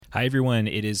Hi, everyone.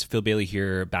 It is Phil Bailey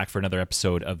here, back for another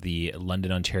episode of the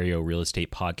London, Ontario Real Estate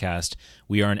Podcast.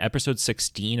 We are on episode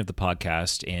 16 of the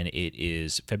podcast, and it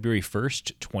is February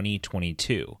 1st,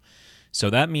 2022. So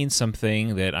that means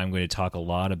something that I'm going to talk a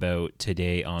lot about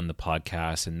today on the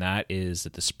podcast, and that is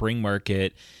that the spring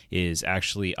market is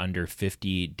actually under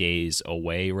 50 days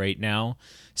away right now.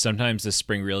 Sometimes the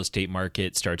spring real estate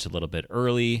market starts a little bit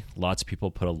early. Lots of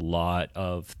people put a lot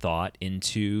of thought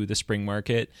into the spring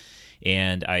market.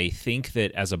 And I think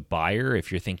that as a buyer,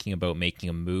 if you're thinking about making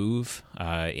a move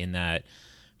in that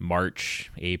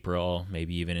March, April,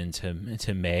 maybe even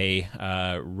into May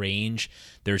range,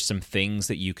 there's some things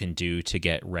that you can do to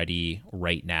get ready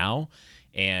right now.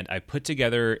 And I put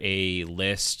together a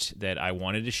list that I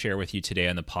wanted to share with you today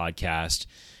on the podcast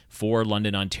for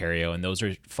London, Ontario. And those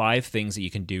are 5 things that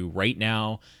you can do right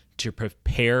now to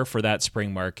prepare for that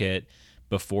spring market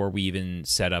before we even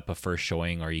set up a first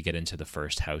showing or you get into the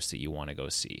first house that you want to go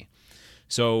see.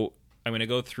 So I'm going to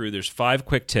go through, there's 5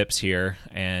 quick tips here,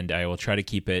 and I will try to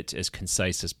keep it as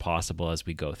concise as possible as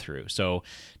we go through. So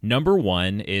number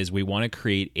 1 is we want to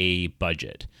create a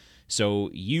budget. So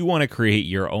you want to create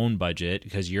your own budget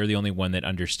because you're the only one that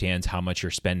understands how much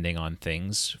you're spending on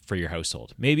things for your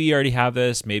household. Maybe you already have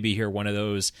this. Maybe you're one of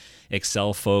those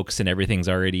Excel folks and everything's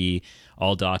already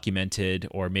all documented,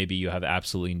 or maybe you have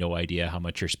absolutely no idea how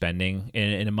much you're spending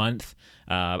in a month.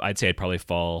 I'd say I'd probably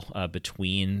fall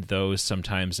between those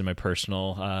sometimes in my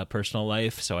personal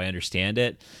life, so I understand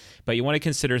it. But you want to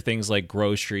consider things like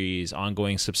groceries,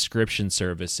 ongoing subscription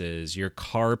services, your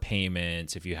car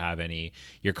payments, if you have any,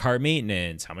 your car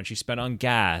maintenance, how much you spend on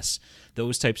gas,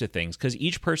 those types of things. Because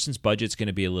each person's budget's going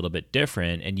to be a little bit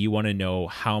different, and you want to know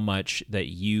how much that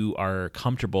you are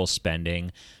comfortable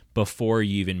spending before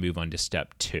you even move on to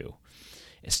step 2.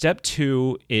 Step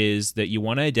 2 is that you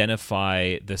want to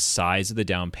identify the size of the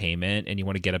down payment, and you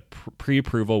want to get a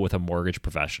pre-approval with a mortgage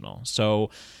professional. So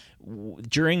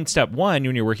during step 1,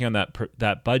 when you're working on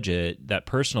that budget, that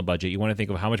personal budget, you want to think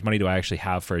of how much money do I actually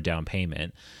have for a down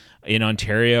payment. In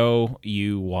Ontario,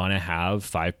 you want to have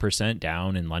 5%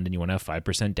 down. In London, you want to have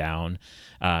 5% down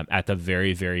at the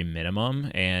very, very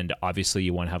minimum. And obviously,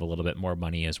 you want to have a little bit more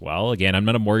money as well. Again, I'm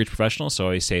not a mortgage professional,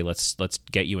 so I say let's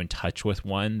get you in touch with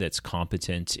one that's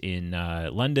competent in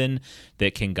London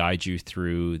that can guide you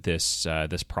through this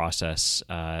process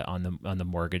on the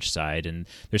mortgage side. And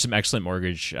there's some excellent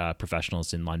mortgage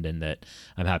professionals in London that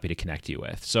I'm happy to connect you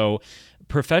with. So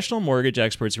professional mortgage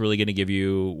experts are really going to give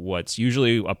you what's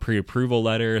usually a pre-approval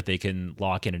letter. They can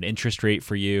lock in an interest rate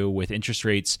for you, with interest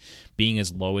rates being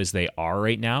as low as they are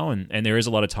right now. And there is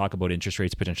a lot of talk about interest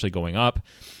rates potentially going up.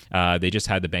 They just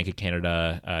had the Bank of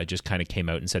Canada just kind of came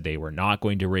out and said they were not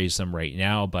going to raise them right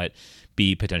now, but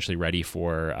be potentially ready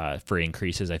for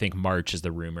increases. I think March is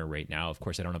the rumor right now. Of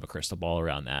course, I don't have a crystal ball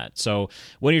around that. So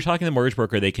when you're talking to the mortgage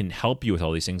broker, they can help you with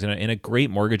all these things. And a great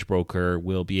mortgage broker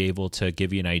will be able to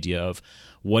give you an idea of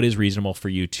what is reasonable for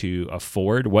you to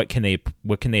afford, what can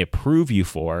they approve you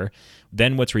for,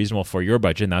 then what's reasonable for your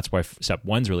budget, and that's why step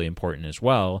 1 is really important as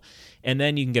well. And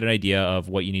then you can get an idea of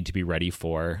what you need to be ready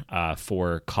for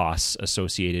costs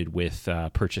associated with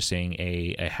purchasing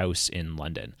a house in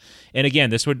London. And again,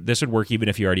 this would work even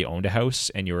if you already owned a house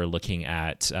and you were looking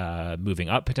at moving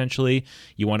up potentially.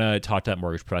 You want to talk to that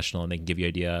mortgage professional, and they can give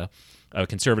you a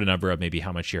conservative number of maybe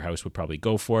how much your house would probably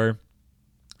go for.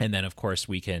 And then, of course,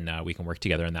 we can work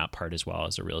together on that part as well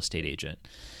as a real estate agent.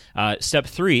 Step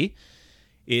 3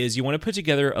 is you want to put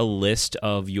together a list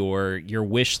of your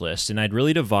wish list. And I'd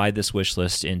really divide this wish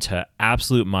list into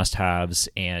absolute must-haves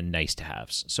and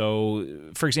nice-to-haves. So,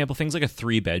 for example, things like a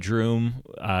 3-bedroom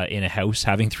in a house,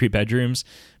 having 3 bedrooms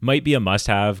might be a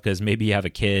must-have because maybe you have a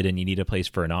kid and you need a place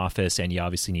for an office and you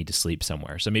obviously need to sleep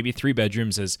somewhere. So maybe 3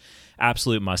 bedrooms is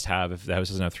absolute must-have. If the house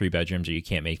doesn't have 3 bedrooms or you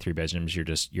can't make 3 bedrooms,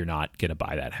 you're not going to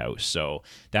buy that house. So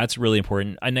that's really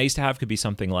important. A nice-to-have could be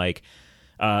something like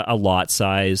a lot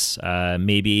size,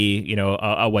 maybe,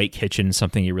 a white kitchen,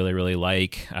 something you really, really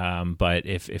like. But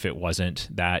if it wasn't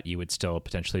that, you would still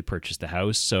potentially purchase the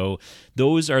house. So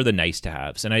those are the nice to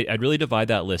haves. And I'd really divide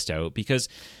that list out because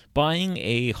buying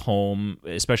a home,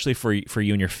 especially for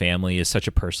you and your family, is such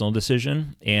a personal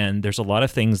decision. And there's a lot of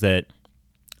things that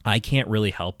I can't really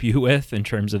help you with in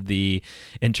terms of the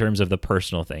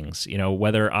personal things.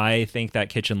 Whether I think that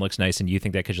kitchen looks nice and you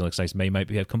think that kitchen looks nice,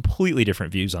 might have completely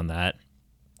different views on that.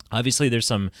 Obviously, there's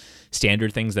some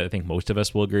standard things that I think most of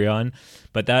us will agree on,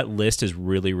 but that list is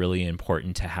really, really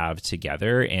important to have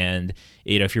together. And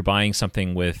if you're buying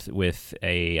something with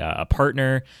a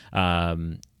partner,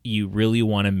 you really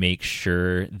want to make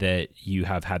sure that you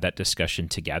have had that discussion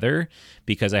together,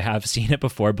 because I have seen it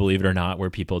before, believe it or not, where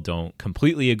people don't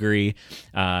completely agree,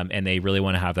 and they really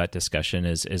want to have that discussion.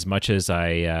 As much as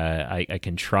I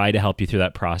can try to help you through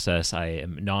that process,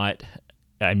 I'm not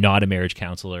a marriage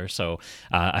counselor, so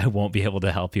I won't be able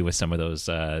to help you with some of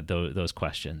those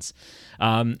questions.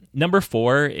 Number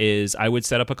 4 is I would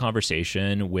set up a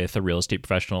conversation with a real estate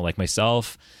professional like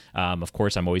myself. Of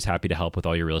course, I'm always happy to help with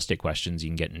all your real estate questions. You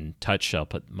can get in touch. I'll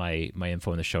put my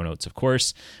info in the show notes, of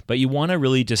course. But you want to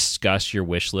really discuss your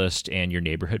wish list and your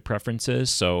neighborhood preferences.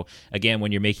 So again,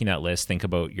 when you're making that list, think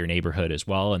about your neighborhood as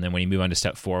well. And then when you move on to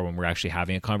step 4, when we're actually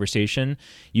having a conversation,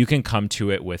 you can come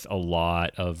to it with a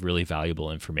lot of really valuable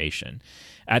information.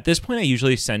 At this point, I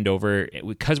usually send over,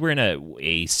 because we're in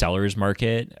a seller's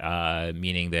market,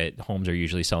 meaning that homes are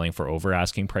usually selling for over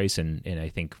asking price, and I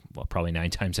think probably 9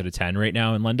 times out of 10 right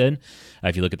now in London,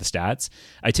 if you look at the stats.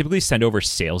 I typically send over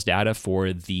sales data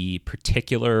for the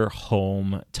particular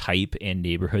home type and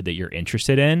neighborhood that you're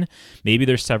interested in. Maybe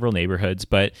there's several neighborhoods,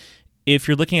 but if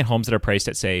you're looking at homes that are priced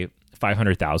at, say,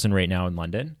 $500,000 right now in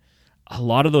London, a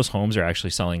lot of those homes are actually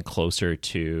selling closer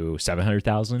to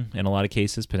 $700,000 in a lot of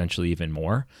cases, potentially even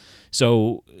more.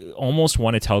 So almost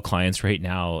want to tell clients right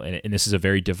now, and this is a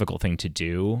very difficult thing to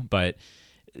do, but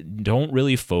don't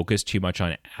really focus too much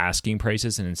on asking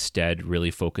prices, and instead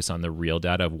really focus on the real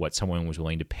data of what someone was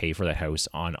willing to pay for that house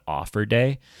on offer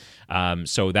day.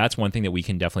 So that's one thing that we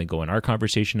can definitely go in our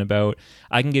conversation about.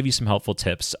 I can give you some helpful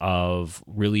tips of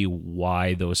really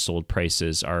why those sold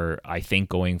prices are, I think,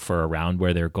 going for around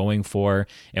where they're going for,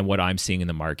 and what I'm seeing in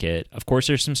the market. Of course,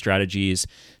 there's some strategies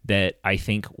that I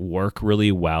think work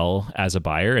really well as a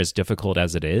buyer, as difficult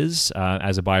as it is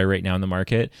as a buyer right now in the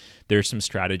market. There's some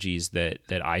strategies that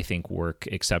I think work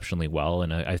exceptionally well,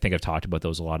 and I think I've talked about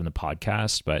those a lot in the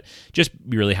podcast. But just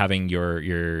really having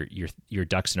your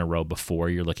ducks in a row before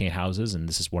you're looking at houses, and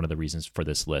this is one of the reasons for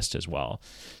this list as well.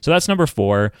 So that's number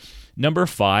 4. Number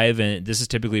 5, and this is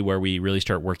typically where we really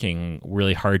start working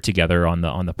really hard together on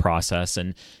the process,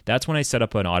 and that's when I set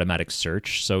up an automatic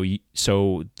search.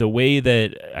 So the way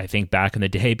that I think back in the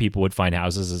day people would find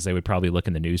houses is they would probably look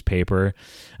in the newspaper.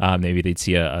 Maybe they'd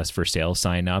see a for sale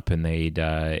sign up, and they'd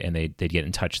get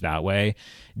in touch that way.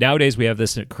 Nowadays, we have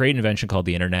this great invention called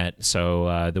the internet.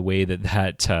 So the way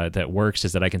that works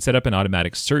is that I can set up an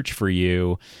automatic search for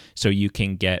you, so you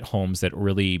can get homes that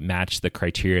really match the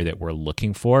criteria that we're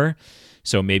looking for.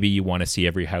 So maybe you want to see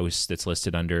every house that's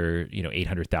listed under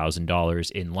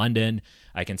 $800,000 in London.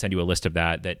 I can send you a list of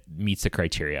that meets the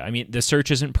criteria. I mean, the search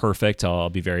isn't perfect,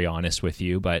 I'll be very honest with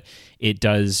you, but it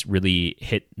does really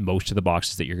hit most of the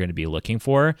boxes that you're going to be looking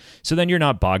for. So then you're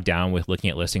not bogged down with looking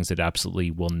at listings that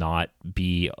absolutely will not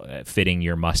be fitting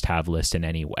your must-have list in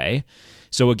any way.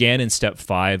 So again, in step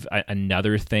 5,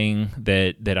 another thing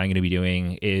that I'm going to be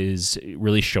doing is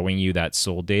really showing you that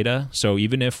sold data. So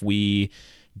even if we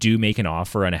do make an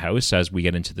offer on a house as we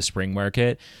get into the spring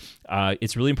market,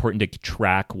 it's really important to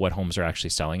track what homes are actually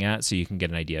selling at, so you can get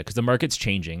an idea, because the market's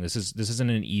changing. This isn't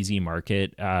an easy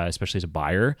market, especially as a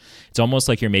buyer. It's almost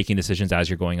like you're making decisions as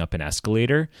you're going up an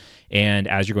escalator, and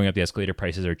as you're going up the escalator,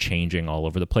 prices are changing all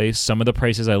over the place. Some of the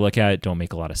prices I look at don't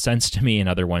make a lot of sense to me, and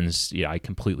other ones, I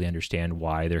completely understand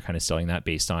why they're kind of selling that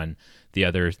based on the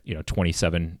other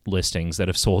 27 listings that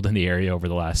have sold in the area over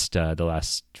the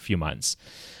last few months.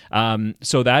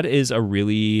 So that is a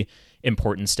really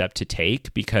important step to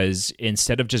take, because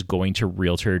instead of just going to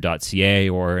realtor.ca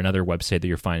or another website that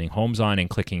you're finding homes on and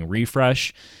clicking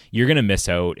refresh, you're going to miss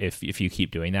out if you keep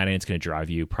doing that, and it's going to drive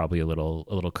you probably a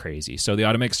little crazy. So the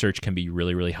automatic search can be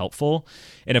really, really helpful.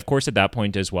 And of course, at that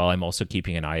point as well, I'm also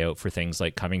keeping an eye out for things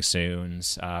like coming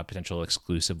soons, potential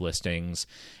exclusive listings.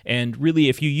 And really,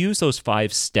 if you use those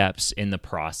 5 steps in the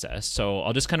process, so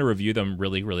I'll just kind of review them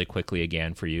really, really quickly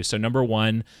again for you. So number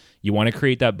 1, you want to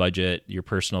create that budget, your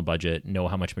personal budget, know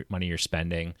how much money you're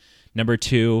spending. Number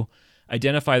 2,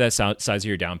 identify that size of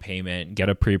your down payment, get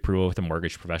a pre-approval with a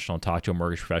mortgage professional, talk to a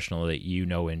mortgage professional that you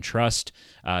know and trust,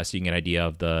 so you can get an idea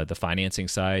of the financing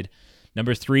side.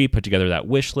 Number 3, put together that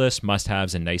wish list,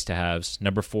 must-haves and nice-to-haves.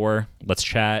 Number 4, let's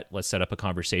chat. Let's set up a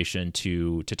conversation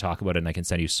to talk about it, and I can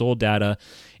send you sold data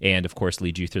and, of course,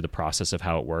 lead you through the process of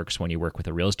how it works when you work with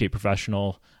a real estate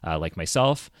professional like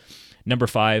myself. Number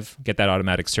 5, get that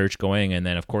automatic search going. And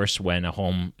then, of course, when a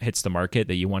home hits the market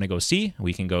that you want to go see,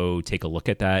 we can go take a look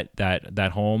at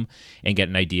that home and get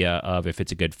an idea of if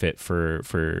it's a good fit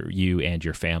for you and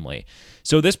your family.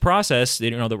 So this process,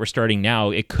 that we're starting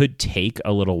now, it could take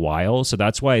a little while. So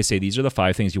that's why I say these are the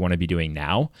 5 things you want to be doing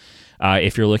now.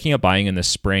 If you're looking at buying in the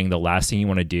spring, the last thing you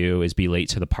want to do is be late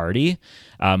to the party.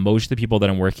 Most of the people that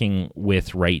I'm working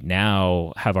with right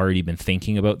now have already been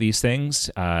thinking about these things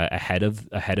ahead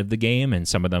of the game, and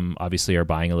some of them obviously are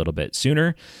buying a little bit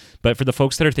sooner. But for the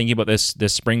folks that are thinking about this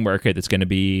spring market that's going to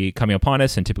be coming upon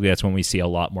us, and typically that's when we see a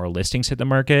lot more listings hit the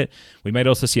market, we might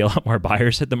also see a lot more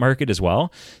buyers hit the market as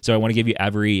well. So I want to give you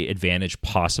every advantage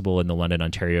possible in the London,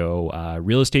 Ontario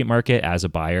real estate market as a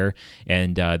buyer,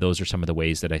 and those are some of the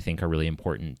ways that I think are really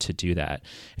important to do that.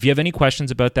 If you have any questions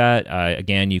about that,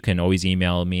 again, you can always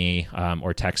email me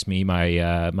or text me.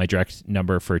 My direct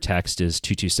number for text is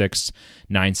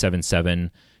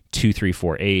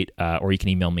 226-977-2348, or you can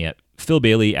email me at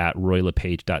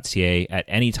philbailey@roylepage.ca at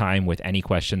any time with any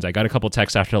questions. I got a couple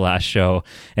texts after the last show,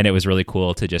 and it was really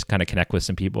cool to just kind of connect with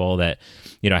some people that,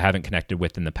 I haven't connected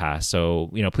with in the past.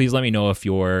 So, please let me know if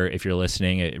you're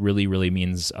listening. It really, really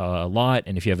means a lot.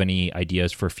 And if you have any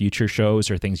ideas for future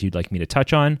shows or things you'd like me to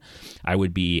touch on, I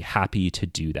would be happy to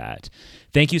do that.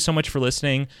 Thank you so much for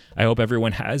listening. I hope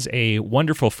everyone has a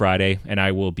wonderful Friday, and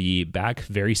I will be back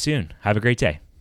very soon. Have a great day.